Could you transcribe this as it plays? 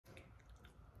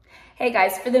Hey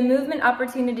guys, for the movement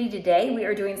opportunity today, we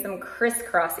are doing some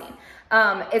crisscrossing.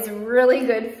 It's really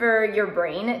good for your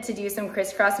brain to do some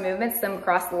crisscross movements, some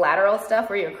cross-lateral stuff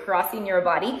where you're crossing your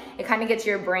body. It kind of gets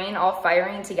your brain all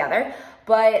firing together.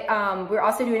 But we're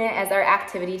also doing it as our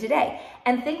activity today.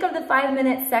 And think of the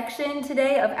 5-minute section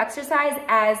today of exercise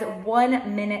as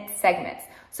 1-minute segments.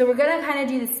 So we're gonna kind of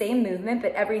do the same movement,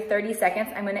 but every 30 seconds,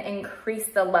 I'm gonna increase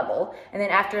the level. And then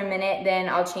after a minute, then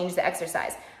I'll change the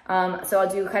exercise. So I'll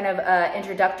do kind of an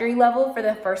introductory level for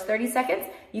the first 30 seconds.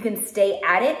 You can stay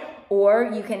at it,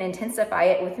 or you can intensify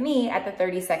it with me at the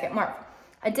 30-second mark.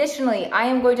 Additionally, I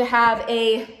am going to have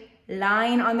a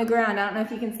line on the ground. I don't know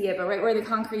if you can see it, but right where the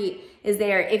concrete is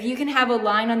there. If you can have a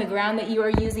line on the ground that you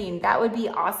are using, that would be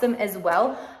awesome as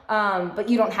well. But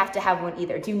you don't have to have one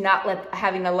either. Do not let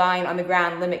having a line on the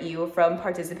ground limit you from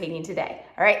participating today.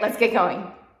 All right, let's get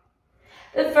going.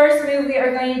 The first move we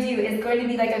are going to do is going to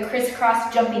be like a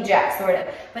crisscross jumping jack, sort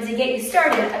of. But to get you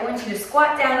started, I want you to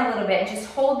squat down a little bit and just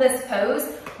hold this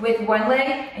pose with one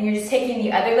leg, and you're just taking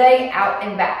the other leg out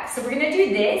and back. So we're gonna do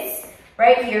this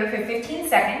right here for 15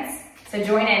 seconds. So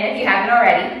join in if you haven't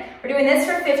already. We're doing this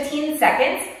for 15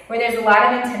 seconds where there's a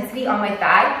lot of intensity on my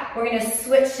thigh. We're gonna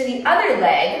switch to the other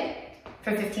leg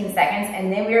for 15 seconds,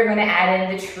 and then we are gonna add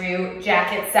in the true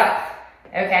jack itself,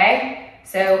 okay?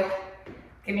 So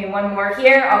give me one more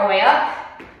here, all the way up,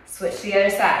 switch to the other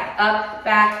side, up,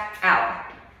 back,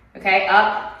 out, okay?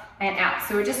 Up and out.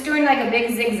 So we're just doing like a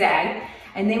big zigzag,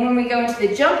 and then when we go into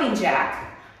the jumping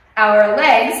jack, our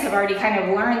legs have already kind of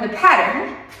learned the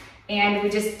pattern, and we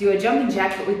just do a jumping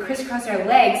jack, but we crisscross our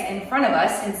legs in front of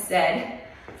us instead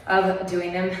of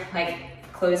doing them like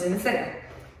closed in the center.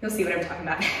 You'll see what I'm talking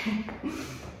about.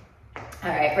 All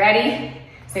right, ready?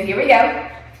 So here we go.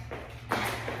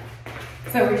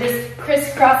 So we're just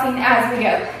crisscrossing as we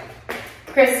go.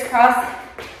 Crisscross,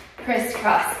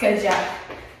 crisscross, good job.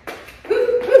 Woo,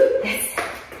 woo, yes.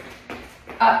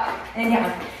 Up and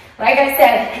down. Like I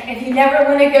said, if you never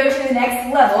want to go to the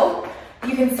next level,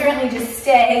 you can certainly just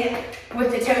stay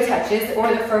with the toe touches or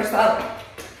the first level.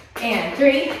 And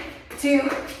 3, 2,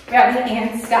 ready,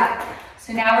 and stop.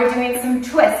 So now we're doing some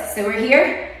twists. So we're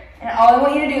here, and all I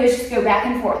want you to do is just go back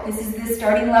and forth. This is the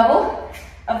starting level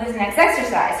of this next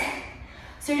exercise.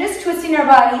 So you're just twisting our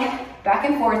body back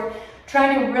and forth,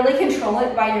 trying to really control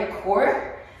it by your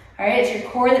core. All right, it's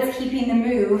your core that's keeping the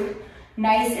move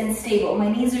nice and stable.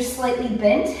 My knees are slightly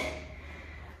bent,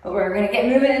 but we're gonna get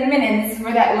moving in a minute, and this is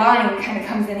where that line kind of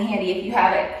comes in handy if you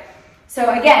have it.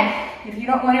 So again, if you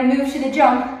don't wanna move to the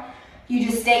jump, you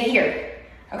just stay here,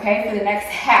 okay, for the next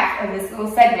half of this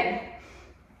little segment.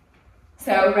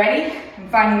 So ready? I'm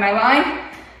finding my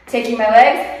line, taking my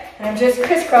legs, and I'm just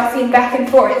crisscrossing back and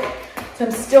forth. So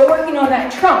I'm still working on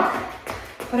that trunk,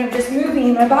 but I'm just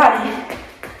moving my body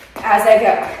as I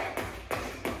go.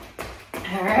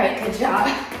 All right, good job.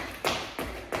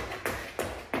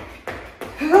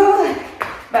 Whew.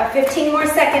 About 15 more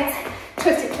seconds.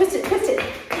 Twist it, twist it, twist it.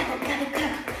 Go, go, go.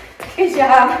 Good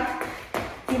job.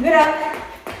 Keep it up.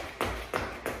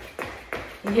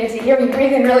 You get to hear me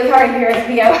breathing really hard here as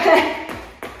we go.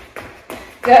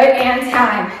 Good, and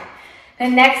time. The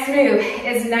next move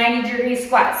is 90-degree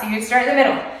squat. So you're gonna start in the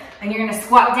middle, and you're gonna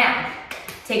squat down.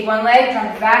 Take one leg,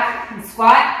 jump back, and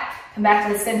squat. Come back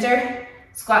to the center,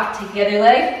 squat. Take the other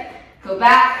leg, go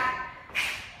back,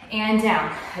 and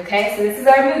down. Okay, so this is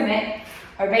our movement,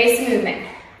 our base movement.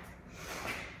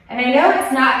 And I know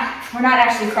we're not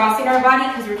actually crossing our body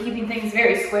because we're keeping things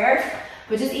very square,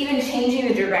 but just even changing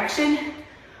the direction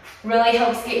really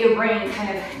helps get your brain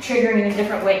kind of triggering in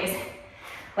different ways.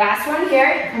 Last one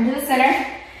here, come to the center.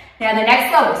 Now the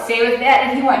next level, stay with that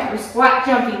if you want. We're squat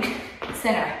jumping,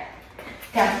 center.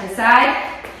 Down to the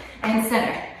side and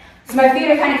center. So my feet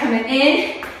are kind of coming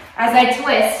in as I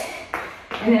twist,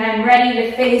 and then I'm ready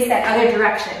to face that other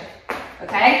direction,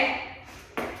 okay?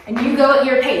 And you go at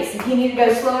your pace. If you need to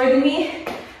go slower than me,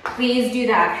 please do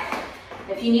that.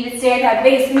 If you need to stay at that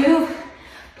base move,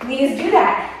 please do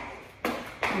that.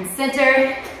 And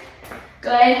center,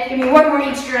 good. Give me one more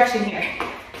each direction here.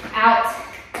 Out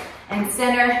and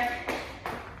center,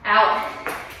 out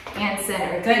and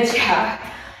center. Good job.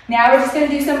 Now we're just gonna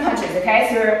do some punches, okay?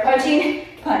 So we're punching,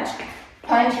 punch,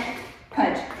 punch,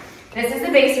 punch. This is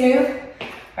the base move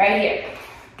right here.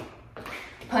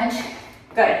 Punch,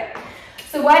 good.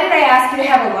 So why did I ask you to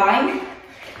have a line?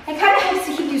 It kind of helps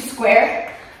to keep you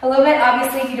square a little bit.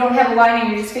 Obviously, if you don't have a line and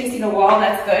you're just facing a wall,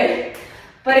 that's good.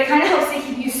 But it kind of helps to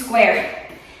keep you square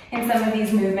in some of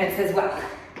these movements as well.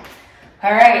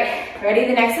 All right, ready?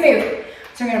 The next move.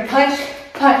 So we're gonna punch,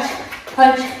 punch,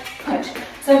 punch, punch.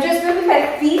 So I'm just moving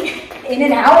my feet in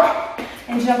and out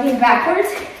and jumping backwards.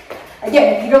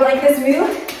 Again, if you don't like this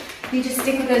move, You just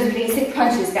stick with those basic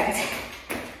punches, guys.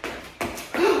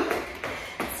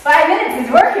 5 minutes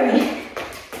is working me.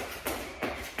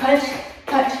 Punch,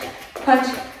 punch, punch.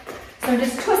 So I'm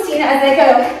just twisting as I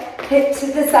go, hip to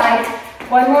the side.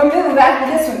 One more move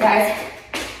after this one, guys.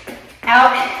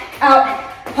 Out,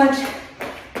 out, punch.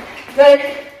 Good,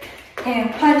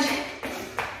 and punch.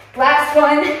 Last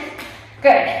one.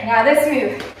 Good, now this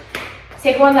move.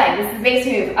 Take one leg, this is the base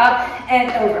move. Up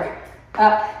and over,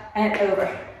 up and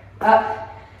over, up.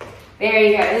 There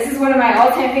you go. This is one of my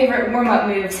all-time favorite warm-up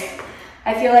moves.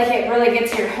 I feel like it really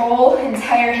gets your whole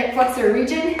entire hip flexor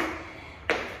region.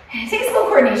 It takes a little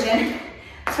coordination,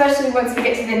 especially once we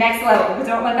get to the next level, but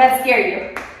don't let that scare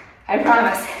you. I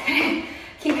promise.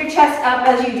 Keep your chest up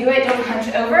as you do it, don't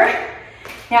hunch over.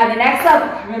 Now the next level,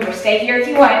 remember, stay here if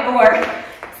you want, or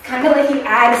it's kind of like you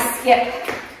add a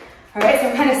skip. All right, so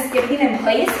I'm kind of skipping in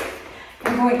place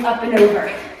and going up and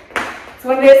over. It's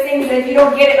one of those things that if you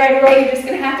don't get it right away, you're just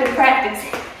gonna have to practice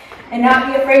and not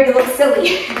be afraid to look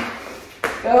silly.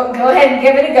 Go ahead and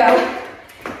give it a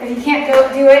go. If you can't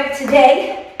go do it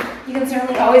today, you can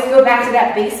certainly always go back to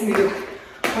that base move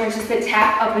where it's just a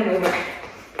tap up and over.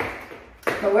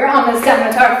 But we're almost done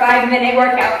with our 5-minute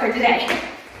workout for today.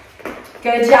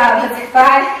 Good job. Let's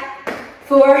 5,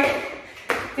 4,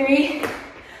 3,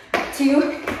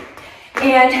 2,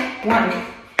 and 1.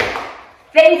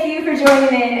 Thank you for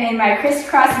joining in my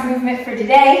crisscross movement for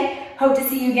today. Hope to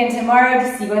see you again tomorrow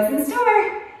to see what's in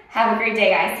store. Have a great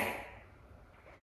day, guys.